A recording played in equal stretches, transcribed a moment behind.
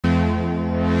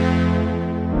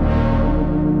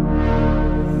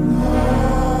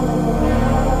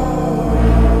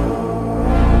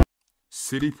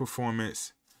City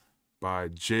Performance by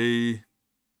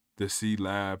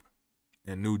JayThaceleb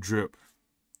and New Drip.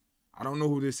 I don't know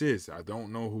who this is. I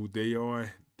don't know who they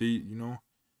are. You know,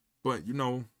 but you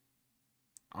know,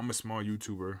 I'm a small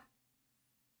YouTuber,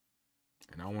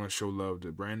 and I want to show love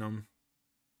to random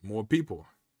more people.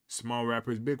 Small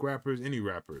rappers, big rappers, any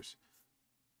rappers.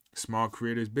 Small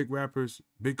creators, big rappers,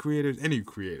 big creators, any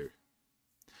creator.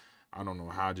 I don't know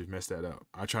how I just messed that up.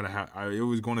 I try to have, it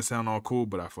was going to sound all cool,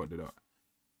 but I fucked it up.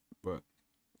 But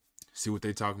see what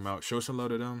they talking about. Show some love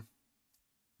to them.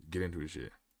 Get into this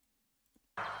shit.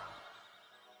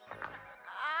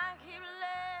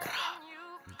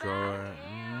 God,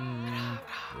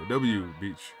 W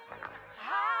Beach.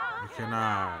 Can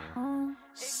I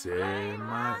say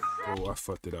my? Oh, I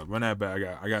fucked it up. Run that back.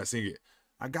 I gotta sing it.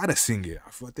 I gotta sing it. I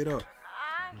fucked it up.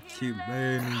 Keep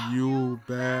letting you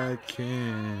back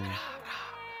in.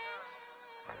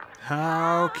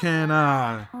 How can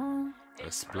I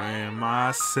explain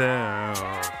myself?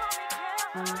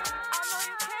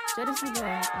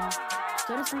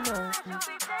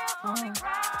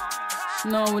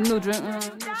 No, with New Drink.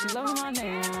 She loving my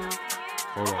name.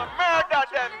 Hold on. I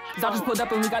just pulled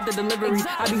up and we got the delivery.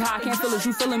 I be high, I can't feel it.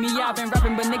 You feeling me? Yeah, I've been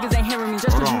rapping, but niggas ain't hearing me.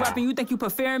 Just cause you rapping, you think you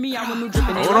preferring me? I'm with New Drip.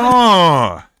 Hold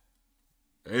on.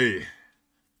 Hey,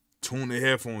 tune the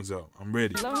headphones up. I'm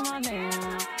ready.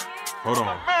 Hold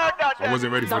on. I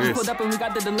wasn't ready for this. I just pulled up and we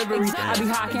got the delivery. I be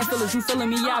high, I can't feel it. You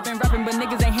feeling me? Yeah, I've been rapping, but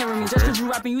niggas ain't hearing me. Just cause you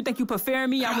rapping, you think you preferring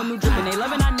me? I'm with New Drip and they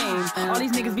loving our name. All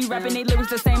these niggas be rapping, they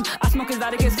lyrics the same. I smoke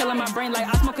exotic, it's killing my brain like.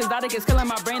 I smoke exotic, it's killing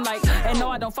my brain like. And no,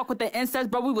 I don't fuck with the incest,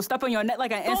 bro. We will step on your neck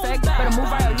like an insect. Better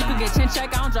move right or you can get chin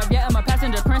check. I don't drive yet, I'm a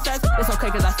passenger princess. It's okay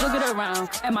cause I still get around.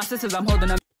 And my sisters, I'm holding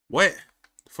them. What?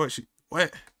 Fuck she?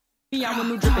 What? I'm with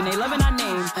New Drip and they loving our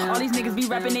name. All these niggas be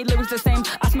rapping, they lyrics the same.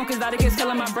 I smoke exotic, it's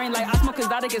killing my brain like. I smoke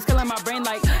exotic, it's killing my brain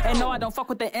like. And no, I don't fuck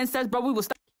with the incest, bro. We will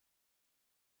stop.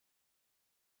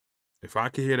 If I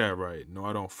can hear that right, no,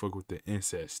 I don't fuck with the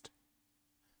incest.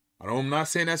 I'm not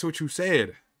saying that's what you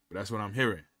said, but that's what I'm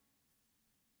hearing.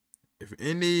 If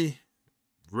any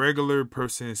regular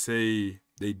person say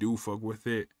they do fuck with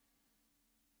it,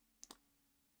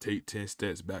 take 10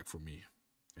 steps back from me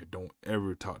and don't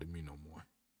ever talk to me no more.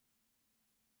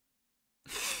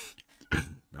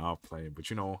 Nah, I'm playing, but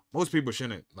you know, most people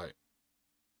shouldn't, like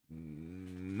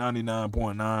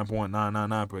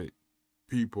 99.9.999, but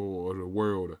people or the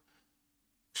world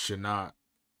should not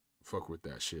fuck with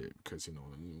that shit because, you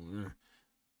know,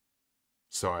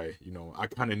 sorry, you know, I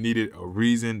kind of needed a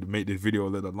reason to make this video a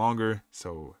little longer,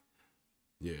 so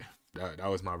yeah, that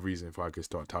was my reason if I could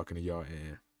start talking to y'all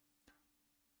and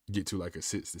get to like a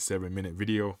 6 to 7 minute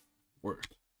video. Work.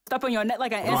 Step on your neck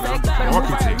like an insect. Better move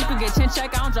right, you can get chin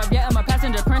check. I don't drive yet, I'm a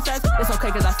passenger princess. It's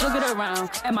okay cause I still get around.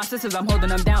 And my sisters, I'm holding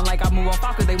them down like I move on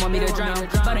fire cause they want me to drown.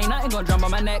 But ain't nothing gonna drum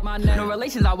on my neck. No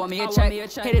relations, I want me a check.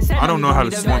 I don't know how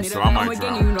to swim, so I might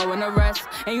drown. You know when the rest.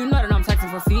 And you know that I'm texting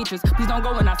for features. Please don't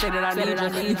go when I say that I need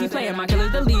you. You keep playing, my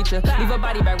killers delete you. Leave a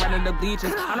body back right in the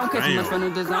bleachers. I don't care too much for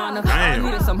new designer. I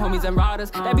needed some homies and riders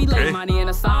that be laying money in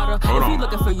a sauna. If we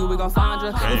looking for you, we gon' find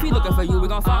you. If we looking for you, we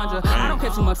gon' find you. I don't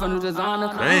care too much for new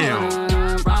designer.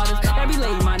 That be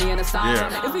lady money in the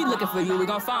side. If we looking for you, we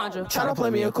gon' find you. Tryna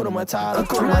play me a Kudo Matata.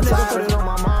 My nigga put it on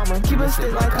my mama. Keep it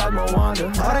stick like Cosmo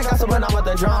Wanda. All they got some, but not with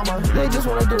the drama. They just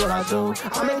wanna do what I do.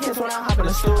 I make hits when I hop in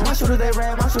the stool. My shooters they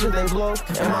red, my shooters they blue.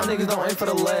 And my niggas don't aim for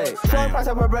the leg. Floor price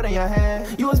up her bread in your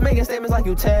hand. You was making statements like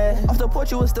you Ted. Off the porch,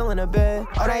 you was still in the bed.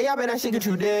 All that yapping, that shit get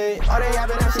you dead. All that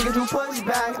yapping, that shit get you pushed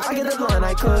back. I get the blunt,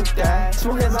 I cook that.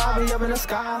 Smoking zombie up in the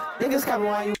sky. Niggas coming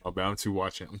while you. Oh, but I'm too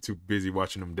busy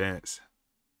watching them dance.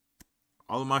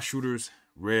 All of my shooters,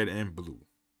 red and blue.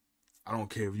 I don't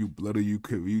care if you blood or you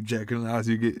jacking out,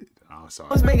 you get. Oh, sorry.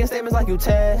 I was making statements like you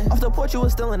Ted. Off the porch, you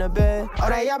was still in the bed. All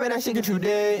that yapping, that shit get you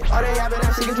dead. All that yapping,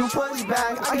 that shit get you pushed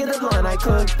back. I get the blunt, I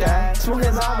cook that.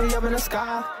 Smoking zombie up in the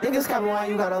sky. Niggas copy why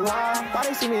you gotta lie. Why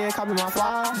they see me and copy my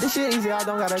fly? This shit easy, I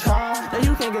don't gotta try. Now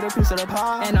you can't get a piece of the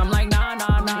pie. And I'm like, nah.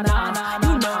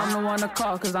 You know I'm the one to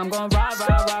call, cause I'm gon' ride.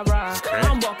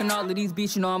 I'm walking all of these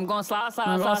beats, you know I'm gon' slide.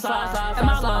 And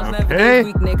my lungs never get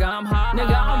weak, nigga, I'm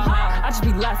high. I just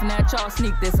be laughing at y'all,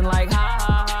 sneak this and like,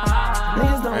 ha.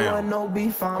 Niggas don't want no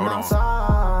beef on my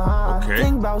side.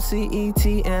 Think about CET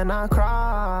and I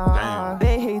cry.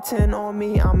 They hating on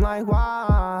me, I'm like,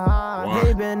 why?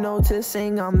 They been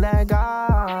noticing I'm that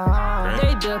guy.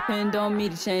 They depend on me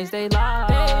to change their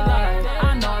lives.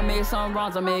 I know I made some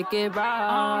wrongs, I make it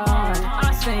right.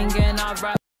 I sing and I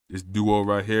rap. This duo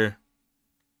right here,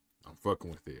 I'm fucking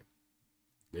with it.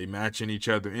 They matching each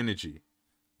other energy.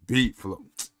 Beat flow.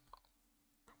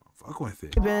 fuck with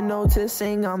it. Been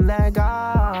noticing I'm that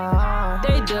guy.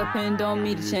 They depend on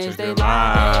me to change their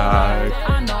life. life.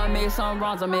 I know I made some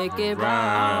wrongs, I make it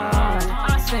right.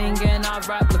 I sing and I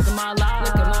rap, look at my life.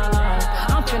 Look at my life.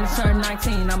 I'm finna turn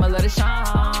 19, I'ma let it shine.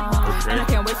 And I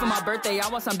can't wait for my birthday. I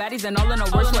want some baddies and all in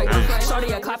the worst way.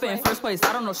 Shorty a clapper in first place.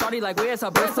 I don't know Shorty like where's her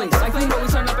birthplace. Like you know we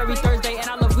turn up every Thursday, and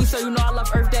I love we so you know I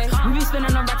love Earth Day. We be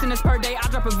spending them racks in this per day. I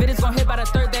drop a vid, it's gon' hit by the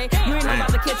third day. You ain't know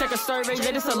about the kid, check a survey.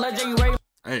 They just a legend, you ready?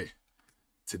 Hey,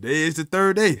 today is the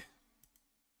third day.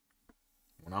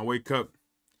 When I wake up,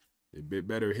 it bit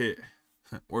better hit.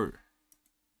 Word.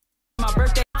 My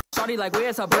birthday. Shorty like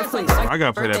where's her birthplace? Like I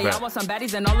gotta play that back. I want some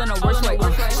baddies and all in the worst way.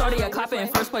 Shorty a clapper in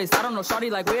first place. I don't know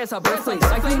Shorty like where's her birthplace?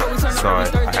 Like you know we turn up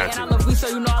every Thursday, and I love we so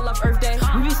you know I love Earth Day.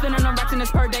 We be spending them racks in this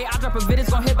per day. I drop a vid,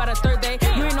 it's gon' hit by the third day.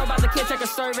 You ain't know about the kid, check a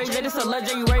survey. They just a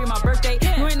legend, you ready? My birthday.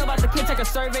 You ain't know about the kid, check a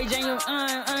survey. January,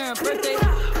 birthday.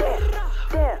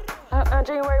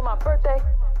 January, my birthday.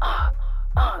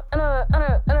 In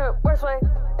a worst way.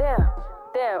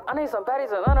 Damn. I need some baddies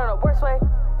in the worst way.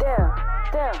 Damn.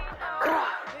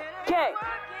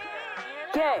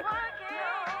 Gang.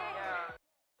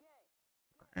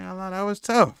 That was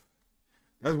tough.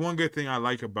 That's one good thing I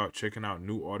like about checking out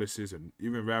new artists and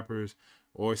even rappers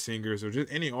or singers or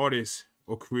just any artist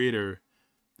or creator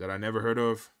that I never heard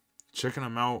of. Checking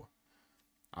them out,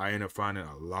 I end up finding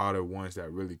a lot of ones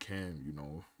that really can,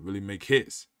 really make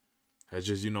hits. That's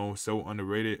just, so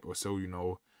underrated or so,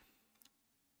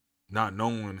 not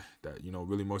known that,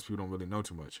 really most people don't really know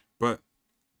too much. But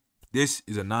this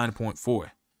is a 9.4.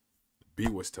 The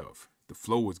beat was tough. The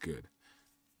flow was good.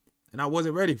 And I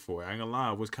wasn't ready for it. I ain't gonna lie.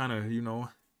 I was kind of,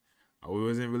 I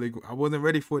wasn't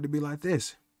ready for it to be like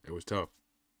this. It was tough.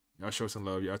 Y'all show some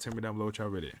love. Y'all tell me down below what y'all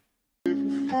ready.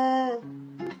 Anybody,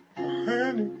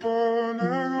 I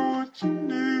know what you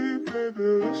need, baby.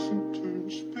 Listen to me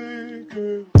speak.